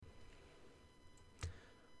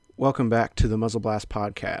Welcome back to the Muzzle Blast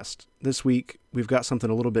podcast. This week, we've got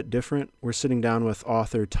something a little bit different. We're sitting down with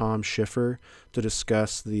author Tom Schiffer to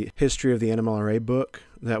discuss the history of the NMLRA book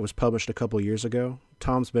that was published a couple years ago.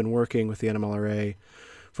 Tom's been working with the NMLRA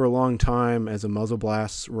for a long time as a Muzzle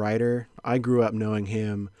Blast writer. I grew up knowing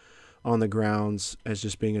him on the grounds as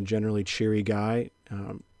just being a generally cheery guy.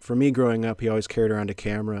 For me growing up, he always carried around a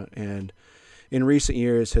camera, and in recent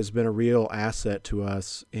years has been a real asset to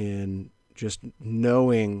us in just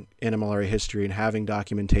knowing NMLRA history and having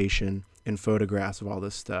documentation and photographs of all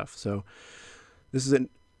this stuff. So this is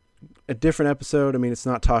a different episode. I mean, it's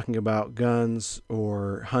not talking about guns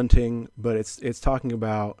or hunting, but it's talking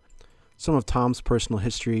about some of Tom's personal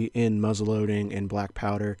history in muzzleloading and black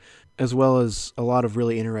powder, as well as a lot of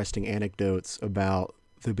really interesting anecdotes about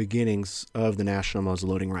the beginnings of the National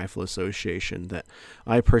Muzzleloading Rifle Association that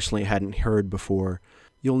I personally hadn't heard before.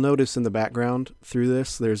 You'll notice in the background through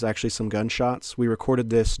this, there's actually some gunshots. We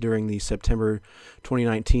recorded this during the September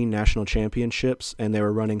 2019 National Championships, and they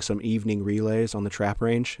were running some evening relays on the trap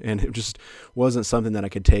range, and it just wasn't something that I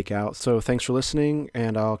could take out. So thanks for listening,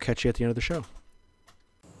 and I'll catch you at the end of the show.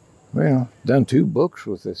 Well, done 2 books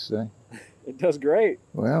with this thing. It does great.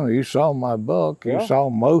 Well, you saw my book. You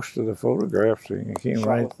saw most of the photographs. So you came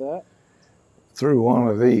right through one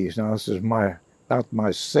of these. Now, this is about my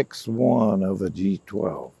 6th one of a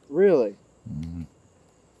G12. Really? Mm-hmm.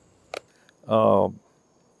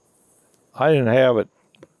 I didn't have it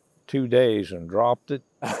 2 days and dropped it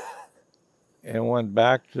and went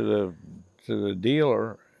back to the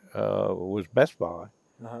dealer. It was Best Buy.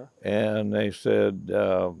 And they said,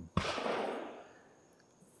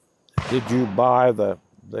 did you buy the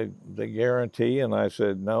guarantee? And I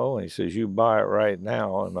said, no. And he says, you buy it right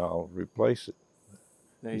now and I'll replace it.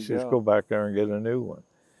 He says, go back there and get a new one.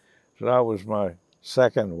 So that was my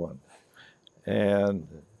 2nd one. And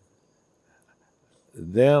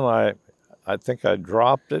then I think I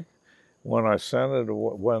dropped it. When I sent it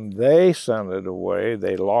away, when they sent it away,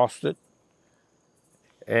 they lost it.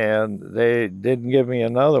 And they didn't give me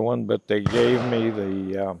another one, but they gave me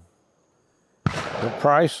the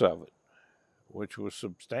price of it, which was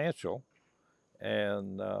substantial.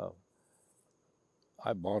 And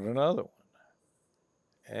I bought another one.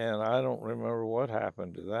 And I don't remember what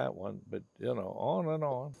happened to that one, but, on and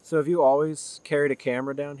on. So have you always carried a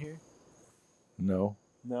camera down here? No.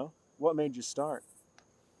 No? What made you start?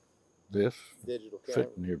 This. Digital camera.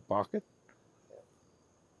 Fit in your pocket.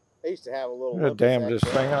 I used to have a little... The damnedest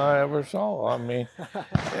thing I ever saw. I mean,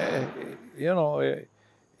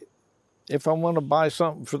 if I want to buy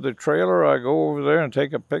something for the trailer, I go over there and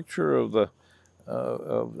take a picture of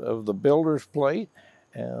the builder's plate.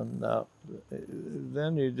 And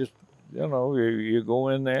then you just, you go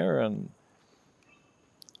in there, and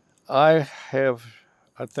I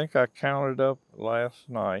think I counted up last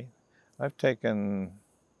night, I've taken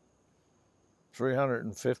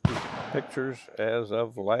 350 pictures as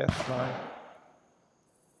of last night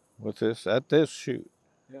at this shoot.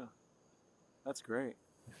 Yeah, that's great.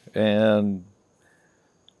 And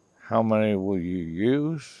how many will you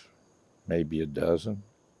use? Maybe a dozen,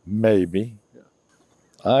 maybe.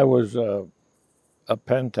 I was a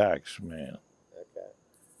Pentax man. Okay.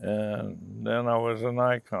 And then I was a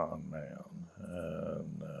Nikon man.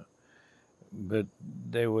 And, but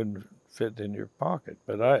they wouldn't fit in your pocket.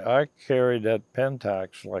 But I carried that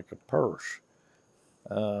Pentax like a purse.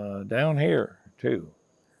 Down here, too.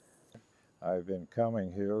 I've been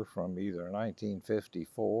coming here from either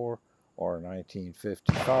 1954 or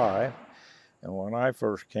 1955. And when I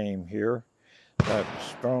first came here, that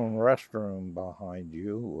stone restroom behind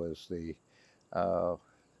you was the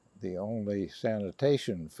only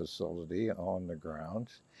sanitation facility on the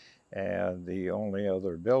grounds, and the only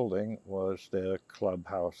other building was the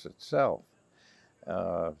clubhouse itself.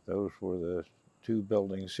 Those were the 2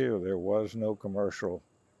 buildings here. There was no commercial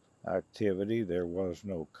activity. There was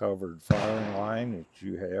no covered firing line, which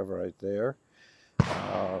you have right there.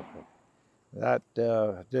 That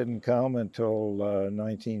didn't come until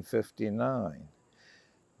 1959.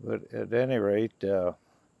 But at any rate,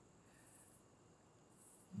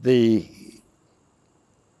 the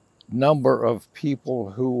number of people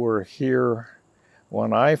who were here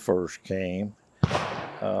when I first came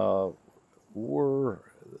were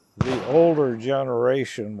the older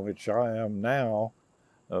generation, which I am now,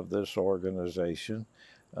 of this organization,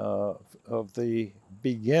 of the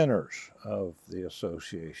beginners of the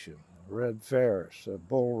association. Red Ferris,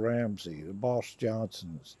 Bull Ramsey, the Boss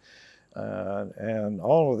Johnsons, and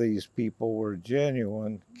all of these people were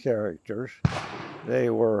genuine characters. They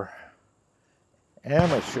were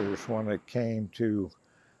amateurs when it came to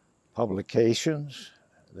publications.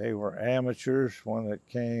 They were amateurs when it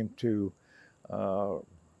came to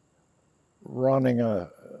running a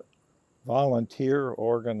volunteer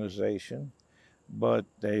organization, but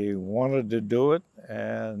they wanted to do it,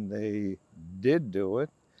 and they did do it.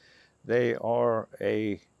 They are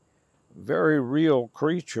a very real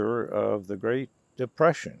creature of the Great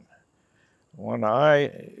Depression. When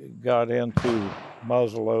I got into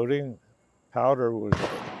muzzleloading, powder was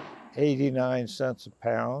 89 cents a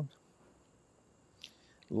pound.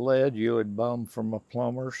 Lead you would bum from a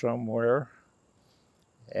plumber somewhere,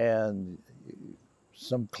 and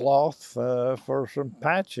some cloth for some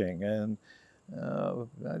patching. And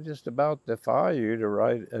I just about defy you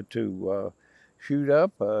to shoot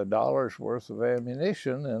up $1 worth of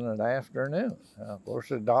ammunition in an afternoon. Of course,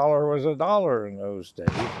 $1 was $1 in those days,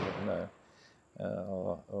 and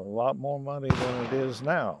a lot more money than it is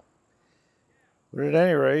now. But at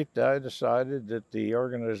any rate, I decided that the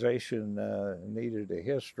organization needed a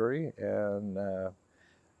history, and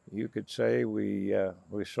you could say we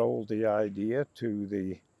sold the idea to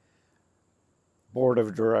the board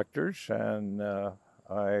of directors, and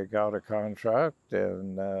I got a contract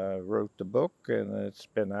and wrote the book, and it's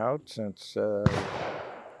been out since the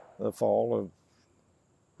fall of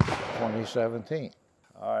 2017.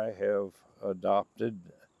 I have adopted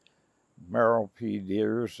Merrill P.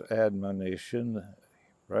 Deer's admonition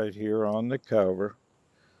right here on the cover: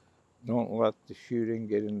 don't let the shooting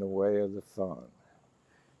get in the way of the fun.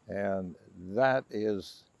 And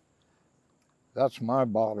that's my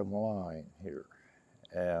bottom line here.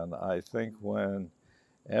 And I think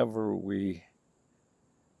whenever we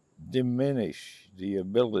diminish the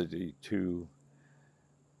ability to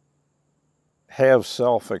have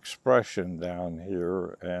self-expression down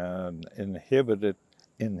here and inhibit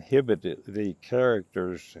the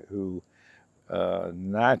characters who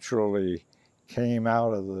naturally came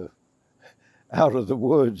out of the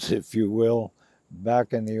woods, if you will,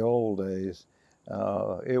 back in the old days,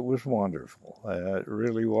 it was wonderful. It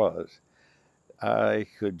really was. I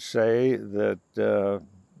could say that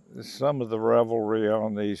some of the revelry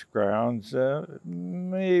on these grounds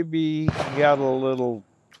maybe got a little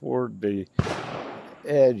toward the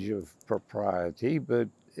edge of propriety, but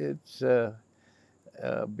it's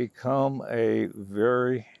become a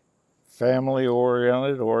very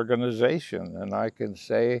family-oriented organization, and I can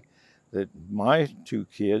say that my two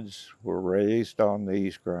kids were raised on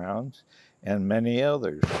these grounds, and many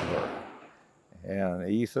others were. And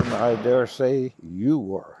Ethan, I dare say you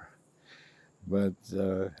were. But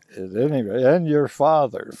at any rate, and your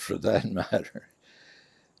father, for that matter.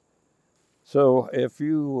 So if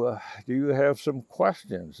do you have some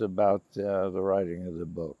questions about the writing of the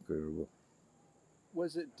book?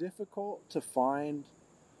 Was it difficult to find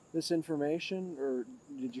this information, or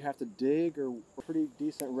did you have to dig, or pretty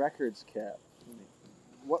decent records kept? I mean,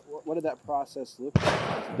 what did that process look like?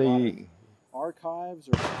 Was it a lot of archives,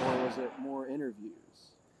 or was it more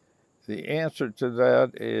interviews? The answer to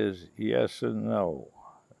that is yes and no.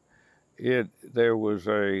 There was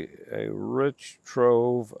a rich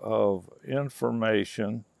trove of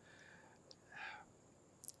information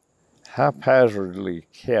haphazardly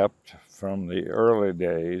kept from the early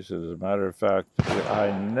days. As a matter of fact,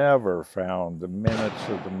 I never found the minutes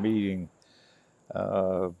of the meeting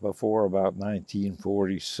before about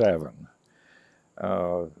 1947.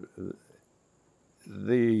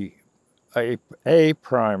 A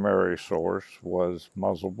primary source was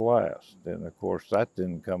Muzzle Blast, and of course that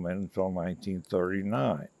didn't come in until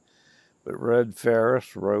 1939. But Red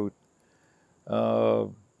Ferris wrote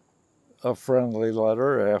a friendly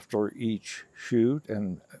letter after each shoot,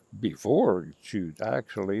 and before each shoot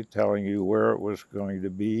actually, telling you where it was going to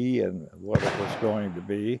be and what it was going to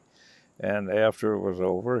be. And after it was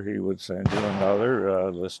over, he would send you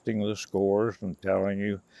another listing the scores and telling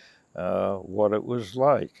you what it was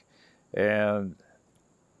like. And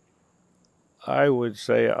I would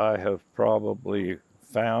say I have probably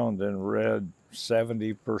found and read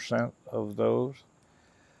 70% of those.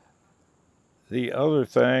 The other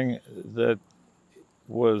thing that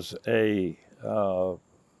was a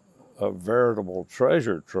veritable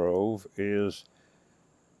treasure trove is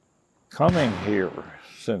coming here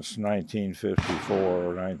since 1954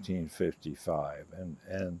 or 1955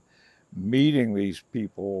 and meeting these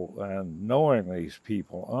people and knowing these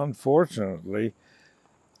people. Unfortunately,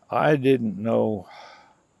 I didn't know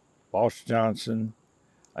Boss Johnson.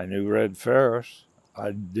 I knew Red Ferris.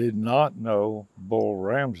 I did not know Bull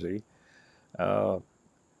Ramsey.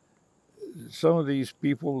 Some of these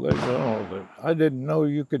people, they know that I didn't know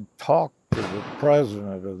you could talk to the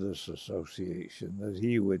president of this association, that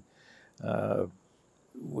he would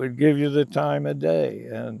give you the time of day.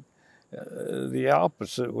 And The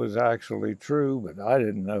opposite was actually true, but I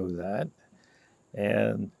didn't know that.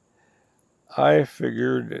 And I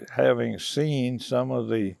figured, having seen some of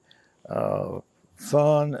the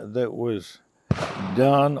fun that was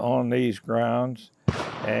done on these grounds,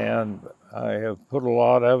 and I have put a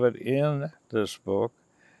lot of it in this book,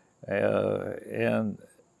 and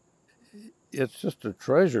it's just a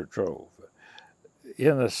treasure trove.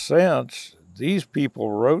 In a sense, these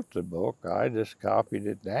people wrote the book. I just copied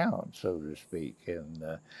it down, so to speak, and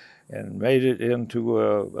made it into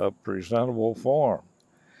a presentable form.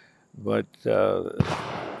 But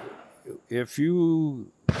if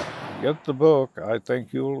you get the book, I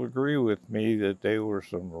think you'll agree with me that they were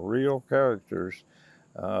some real characters.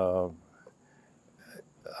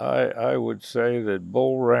 I would say that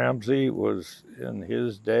Bull Ramsey was, in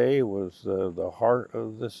his day, was the heart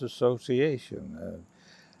of this association.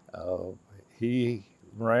 He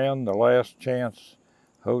ran the Last Chance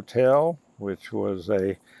Hotel, which was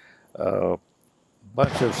a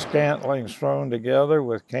bunch of scantlings thrown together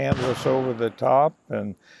with canvas over the top,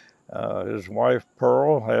 and his wife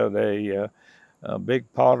Pearl had a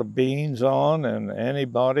big pot of beans on, and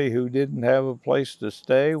anybody who didn't have a place to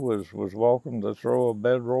stay was welcome to throw a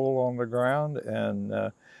bedroll on the ground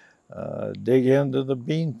and dig into the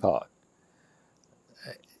bean pot.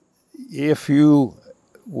 If you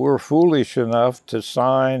were foolish enough to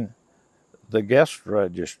sign the guest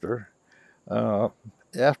register,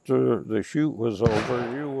 after the shoot was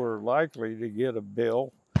over, you were likely to get a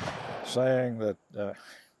bill saying that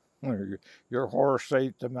your horse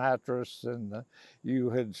ate the mattress and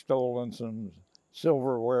you had stolen some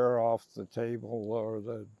silverware off the table, or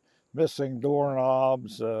the missing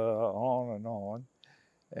doorknobs, on and on.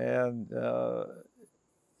 And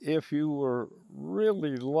if you were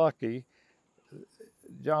really lucky,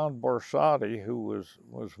 John Borsatti, who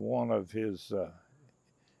was one of his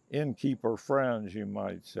innkeeper friends, you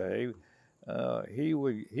might say, he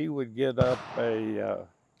would get up a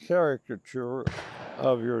caricature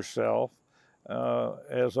of yourself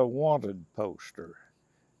as a wanted poster.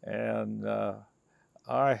 And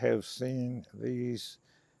I have seen these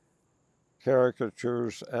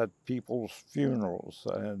caricatures at people's funerals,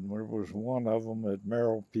 and there was one of them at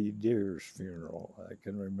Merrill P. Deer's funeral, I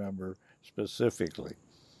can remember specifically.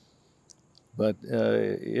 But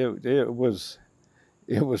it was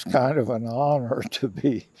kind of an honor to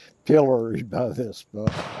be pilloried by this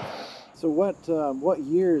book. So what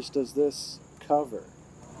years does this cover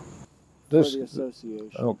for the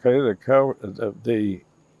association? Okay, the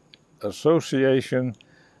association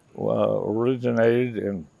originated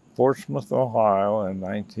in Portsmouth, Ohio in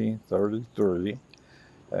 1933,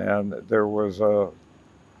 and there was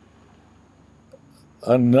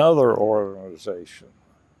another organization,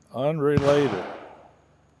 unrelated,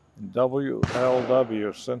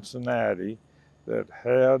 WLW Cincinnati, that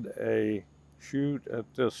had a shoot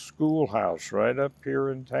at this schoolhouse right up here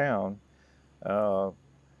in town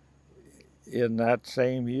in that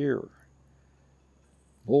same year.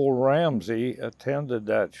 Bull Ramsey attended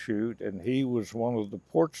that shoot, and he was one of the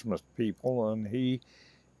Portsmouth people, and he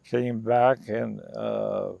came back and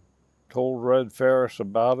told Red Ferris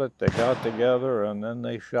about it. They got together, and then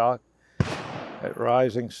they shot at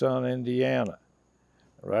Rising Sun, Indiana,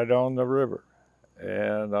 right on the river.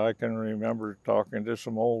 And I can remember talking to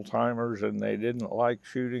some old timers, and they didn't like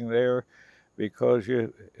shooting there because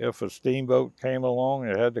if a steamboat came along,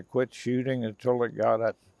 it had to quit shooting until it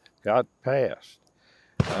got past.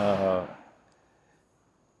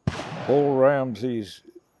 Bull Ramsey's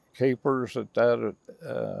capers at that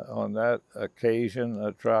on that occasion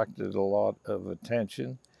attracted a lot of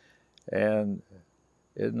attention, and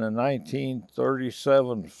in the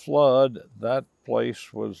 1937 flood, that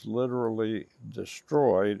place was literally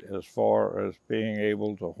destroyed as far as being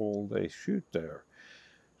able to hold a shoot there.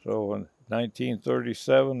 So in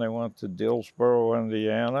 1937, they went to Dillsboro,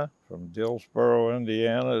 Indiana. From Dillsboro,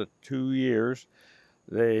 Indiana, 2 years,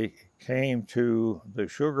 they came to the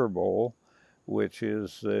Sugar Bowl, which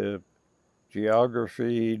is the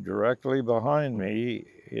geography directly behind me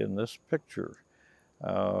in this picture.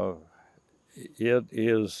 It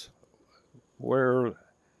is where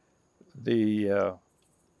it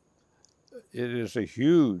is a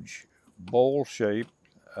huge bowl-shaped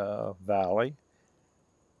valley,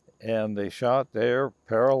 and they shot there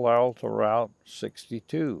parallel to Route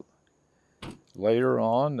 62. Later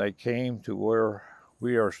on, they came to where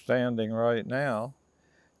we are standing right now,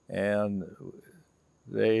 and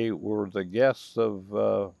they were the guests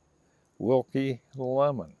of Wilkie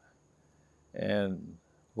Lemon. And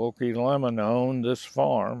Wilkie Lemon owned this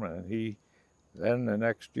farm, and he then the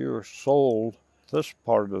next year sold this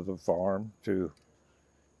part of the farm to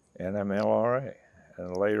NMLRA.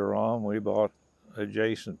 And later on, we bought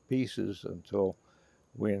adjacent pieces until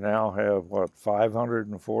we now have,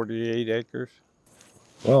 548 acres?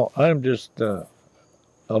 Well, I'm just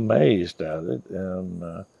amazed at it,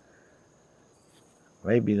 and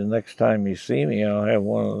maybe the next time you see me, I'll have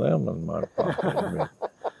one of them in my pocket.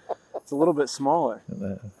 It's a little bit smaller.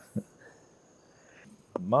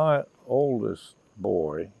 My oldest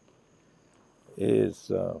boy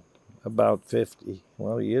is about 50.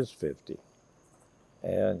 Well, he is 50.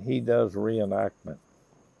 And he does reenactment,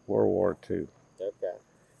 World War II. Okay.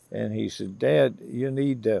 And he said, Dad, you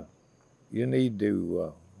need to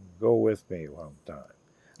go with me one time.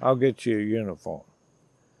 I'll get you a uniform.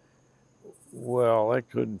 Well, I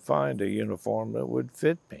couldn't find a uniform that would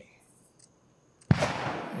fit me.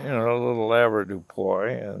 You know, a little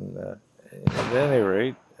Laverdoupois, and at any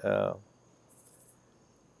rate,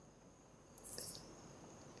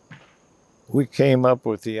 we came up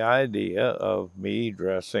with the idea of me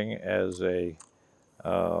dressing as the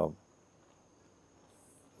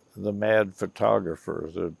mad photographer,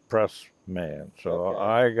 the press man. So Okay.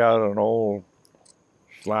 I got an old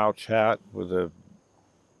slouch hat with a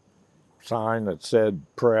sign that said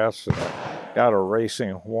press, and I got a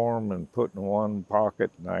racing horn and put in one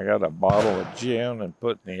pocket, and I got a bottle of gin and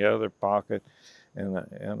put in the other pocket, and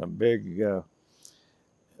a big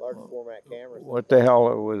Large format cameras. what the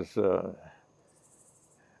hell it was,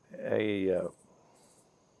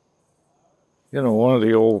 one of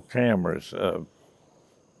the old cameras.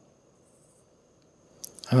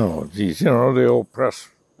 Oh, geez, the old press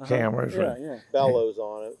cameras. Yeah, yeah. Bellows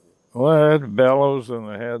on it. Well, it had bellows, and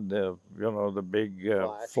it had the big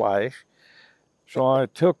flash. So I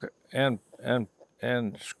took and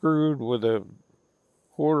screwed with a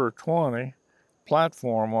 .20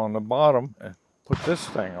 platform on the bottom and put this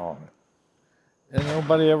thing on it, and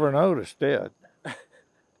nobody ever noticed it.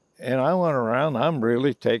 And I went around. I'm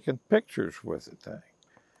really taking pictures with the thing,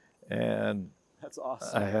 and That's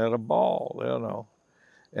awesome. I had a ball,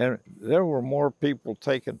 And there were more people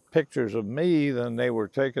taking pictures of me than they were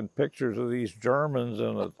taking pictures of these Germans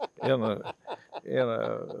in a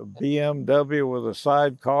BMW with a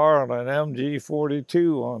sidecar and an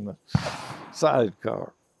MG42 on the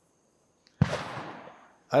sidecar.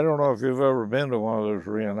 I don't know if you've ever been to one of those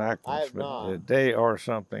reenactments, I have but not. they are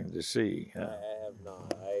something to see. I have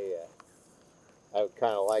not. I would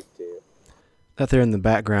kind of like to. That there in the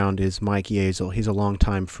background is Mike Yazel. He's a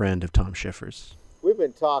longtime friend of Tom Schiffer's. We've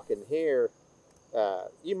been talking here. You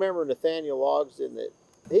remember Nathaniel Logsdon? That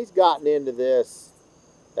he's gotten into this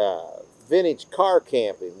vintage car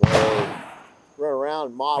camping where they run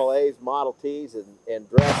around Model A's, Model T's, and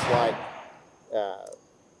dress like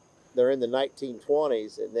they're in the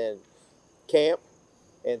 1920s, and then camp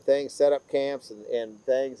and things, set up camps and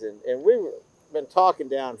things. And we've been talking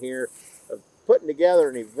down here of putting together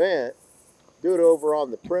an event, do it over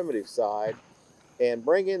on the primitive side, and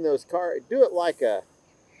bring in those cars, do it like the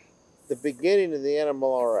beginning of the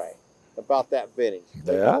NMLRA, about that vintage,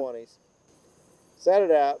 late 20s. Set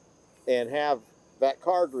it up and have that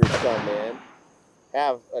car group come in,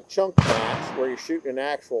 have a chunk match where you're shooting an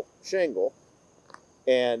actual shingle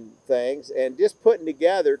and things, and just putting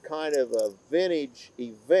together kind of a vintage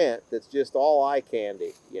event that's just all eye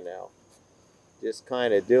candy, Just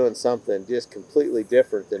kind of doing something just completely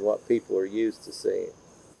different than what people are used to seeing.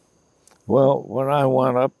 Well, when I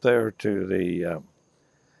went up there to the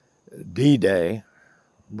D-Day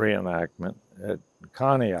reenactment at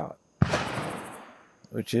Conneaut,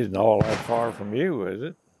 which isn't all that far from you, is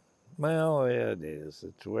it? Well, it is.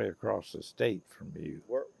 It's way across the state from you.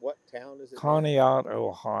 What town is it? Conneaut,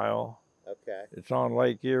 Ohio. Okay. It's on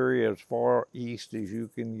Lake Erie, as far east as you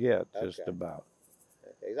can get, just Okay. about.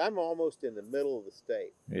 Okay. I'm almost in the middle of the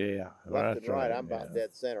state. Yeah, Left that's and right, I'm about yeah.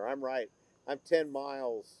 dead center. I'm 10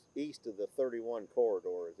 miles east of the 31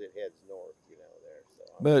 corridor as it heads north, there.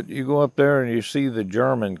 So But you go up there and you see the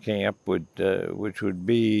German camp, which would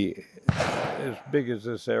be as big as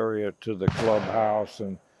this area to the clubhouse,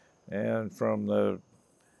 and from the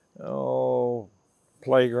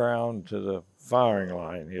playground to the firing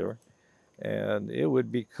line here, and it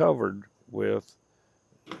would be covered with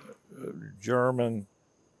German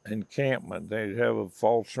encampment. They'd have a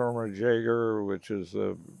Fallschirmjäger, which is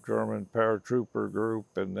the German paratrooper group,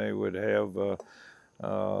 and they would have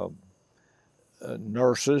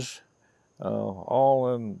nurses,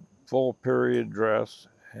 all in full period dress,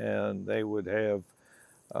 and they would have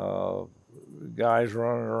guys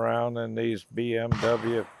running around in these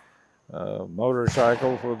BMW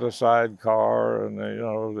motorcycles with a sidecar, and the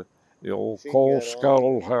old Machine coal gun on.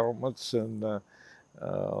 scuttle helmets, and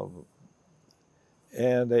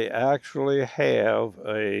And they actually have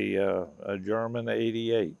a German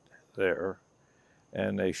 88 there,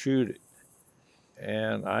 and they shoot it.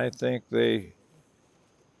 And I think they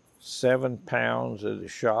 7 pounds at a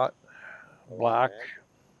shot, black,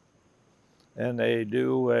 and they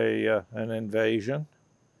do an invasion.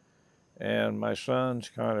 And my son's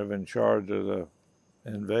kind of in charge of the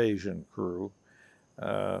invasion crew,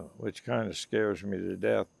 which kind of scares me to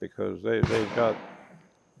death because they've got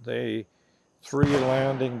 3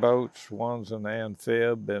 landing boats. One's an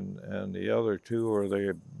amphib, and the other 2 are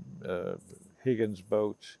the Higgins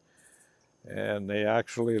boats. And they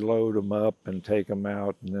actually load them up and take them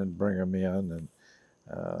out and then bring them in, and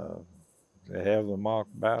they have the mock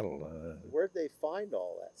battle. Where'd they find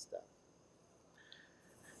all that stuff?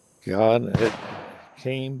 God, it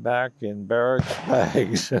came back in barracks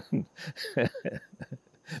bags and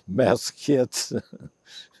mess kits.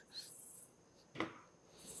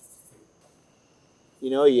 You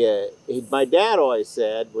know, my dad always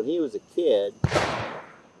said when he was a kid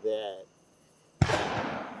that,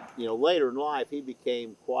 you know, later in life he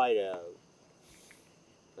became quite a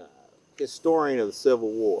historian of the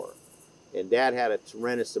Civil War. And Dad had a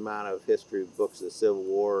tremendous amount of history books of the Civil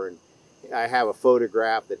War. And I have a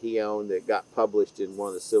photograph that he owned that got published in one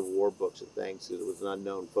of the Civil War books and things. It was an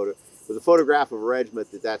unknown photo. It was a photograph of a regiment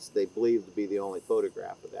they believed to be the only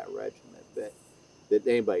photograph of that regiment that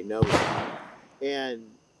anybody knows about. And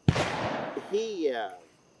he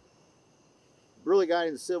really got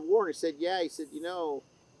into the Civil War, and he said, you know,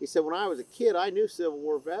 when I was a kid, I knew Civil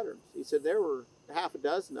War veterans. He said, there were half a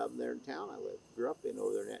dozen of them there in town I grew up in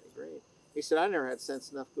over there in Etna Green. He said, I never had sense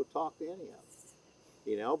enough to go talk to any of them.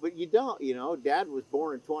 You know, but you don't, you know, Dad was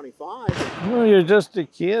born in 25. Well, you're just a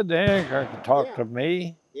kid, Hank. I can talk to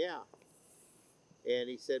me. Yeah. And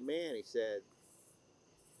he said,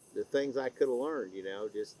 the things I could have learned, you know,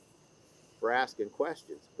 just for asking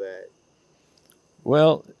questions. But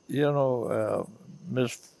well, you know,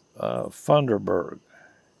 Miss Funderburg.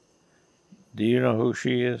 Do you know who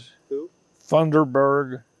she is? Who?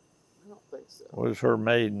 Funderburg. I don't think so. Was her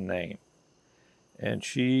maiden name. And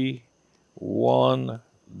she won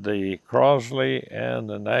the Crosley and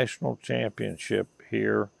the national championship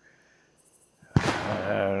here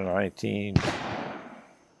in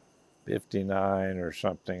 1959 or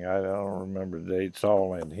something. I don't remember the dates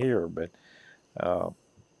all in here, but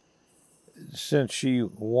since she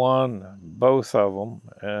won both of them,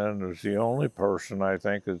 and was the only person I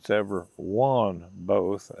think that's ever won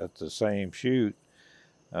both at the same shoot,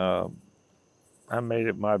 I made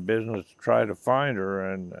it my business to try to find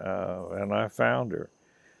her, and I found her.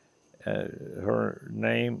 Her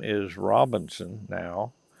name is Robinson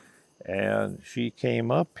now, and she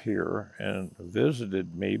came up here and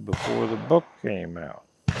visited me before the book came out.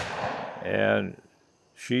 And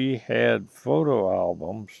she had photo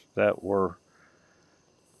albums that were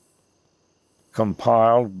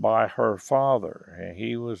compiled by her father. And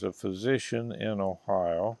he was a physician in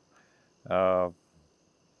Ohio.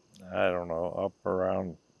 I don't know, up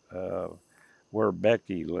around where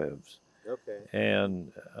Becky lives. Okay.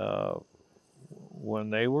 And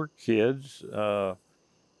when they were kids, I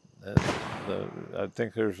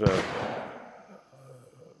think there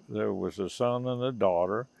was a son and a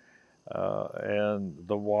daughter, and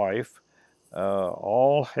the wife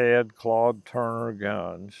all had Claude Turner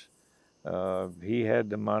guns. He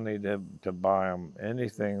had the money to buy them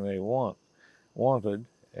anything they wanted,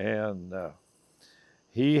 and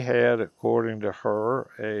he had, according to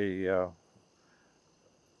her,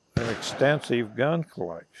 an extensive gun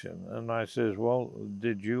collection. And I says, well,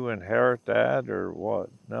 did you inherit that or what?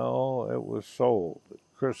 No, it was sold at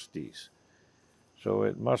Christie's. So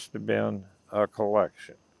it must have been a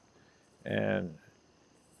collection. And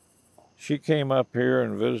she came up here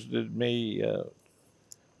and visited me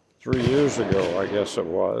 3 years ago, I guess it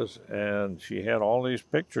was, and she had all these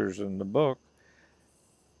pictures in the book.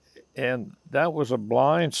 And that was a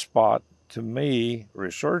blind spot to me,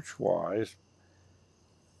 research-wise,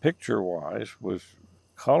 picture-wise, was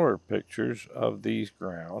color pictures of these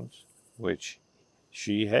grounds, which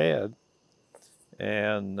she had.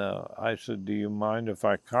 And I said, do you mind if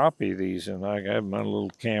I copy these? And I have my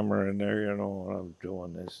little camera in there, you know, when I'm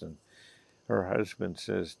doing this. And her husband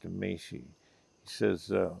says to me, he says,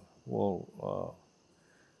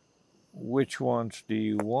 which ones do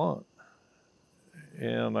you want?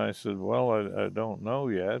 And I said, well, I don't know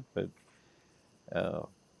yet, but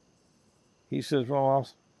he says, well,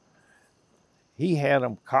 he had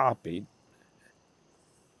them copied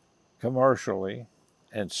commercially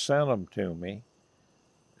and sent them to me,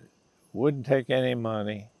 wouldn't take any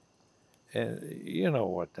money, And you know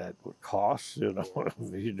what that would cost, you know, if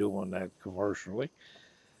you're doing that commercially.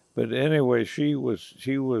 But anyway, she was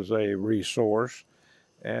a resource,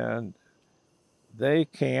 and they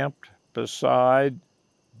camped beside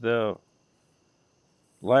the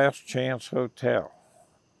Last Chance Hotel.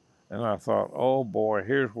 And I thought, oh boy,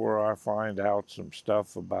 here's where I find out some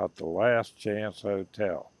stuff about the Last Chance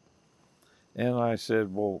Hotel. And I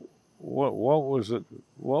said, well, what was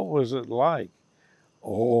it like?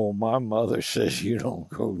 Oh, my mother says you don't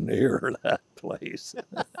go near that place.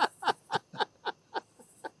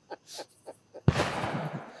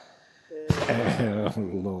 Oh,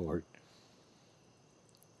 Lord.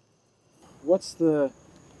 What's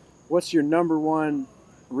your number one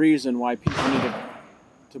reason why people need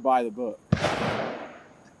to buy the book?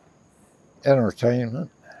 Entertainment.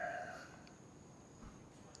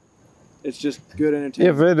 It's just good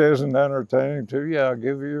entertainment. If it isn't entertaining to you, I'll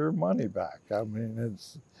give you your money back. I mean,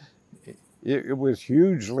 it was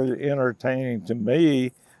hugely entertaining to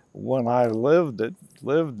me when I lived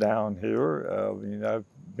down here. I mean, I've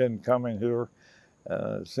been coming here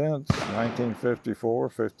since 1954,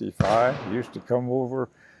 55. Used to come over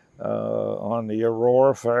on the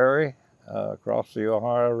Aurora Ferry across the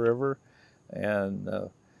Ohio River, and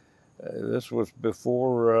this was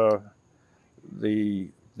before the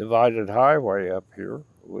divided highway up here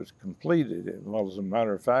was completed. Well, as a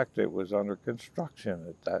matter of fact, it was under construction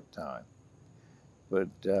at that time. But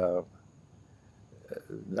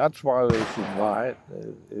that's why they should buy it.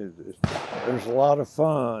 There's a lot of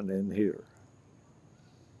fun in here.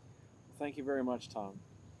 Thank you very much, Tom.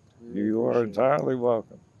 Really You are entirely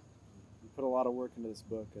welcome. You put a lot of work into this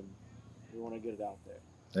book, and we want to get it out there.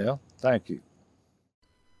 Yeah, thank you.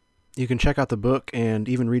 You can check out the book and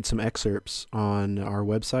even read some excerpts on our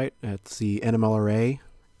website at the NMLRA,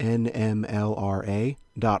 nmlra.org.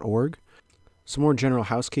 Some more general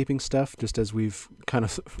housekeeping stuff, just as we've kind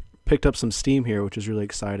of picked up some steam here, which is really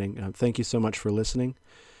exciting. Thank you so much for listening.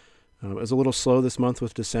 It was a little slow this month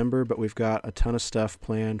with December, but we've got a ton of stuff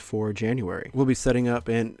planned for January. We'll be setting up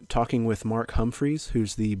and talking with Mark Humphreys,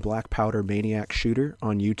 who's the Black Powder Maniac shooter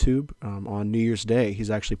on YouTube. On New Year's Day, he's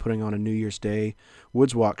actually putting on a New Year's Day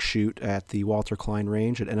woods walk shoot at the Walter Klein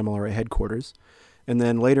Range at NMLRA headquarters. And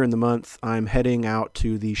then later in the month, I'm heading out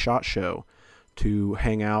to the SHOT Show to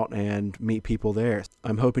hang out and meet people there.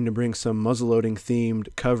 I'm hoping to bring some muzzleloading themed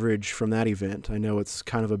coverage from that event. I know it's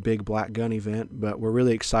kind of a big black gun event, but we're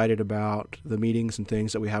really excited about the meetings and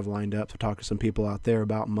things that we have lined up to talk to some people out there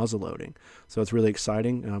about muzzleloading. So it's really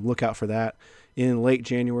exciting. Look out for that in late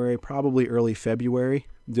January, probably early February,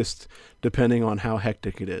 just depending on how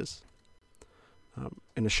hectic it is.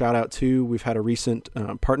 And a shout out too, we've had a recent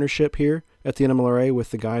partnership here at the NMLRA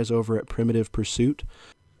with the guys over at Primitive Pursuit.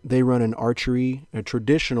 They run a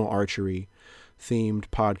traditional archery themed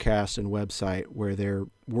podcast and website where they're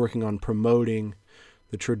working on promoting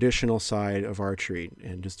the traditional side of archery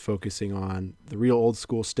and just focusing on the real old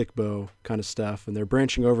school stick bow kind of stuff. And they're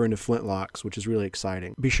branching over into flintlocks, which is really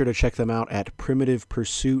exciting. Be sure to check them out at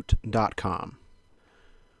primitivepursuit.com.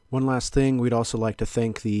 One last thing, we'd also like to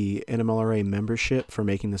thank the NMLRA membership for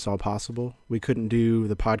making this all possible. We couldn't do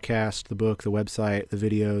the podcast, the book, the website, the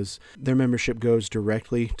videos. Their membership goes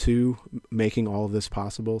directly to making all of this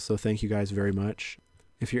possible, so thank you guys very much.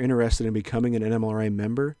 If you're interested in becoming an NMLRA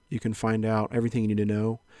member, you can find out everything you need to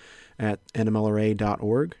know at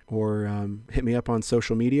nmlra.org or hit me up on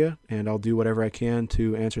social media, and I'll do whatever I can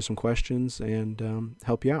to answer some questions and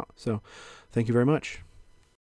help you out. So thank you very much.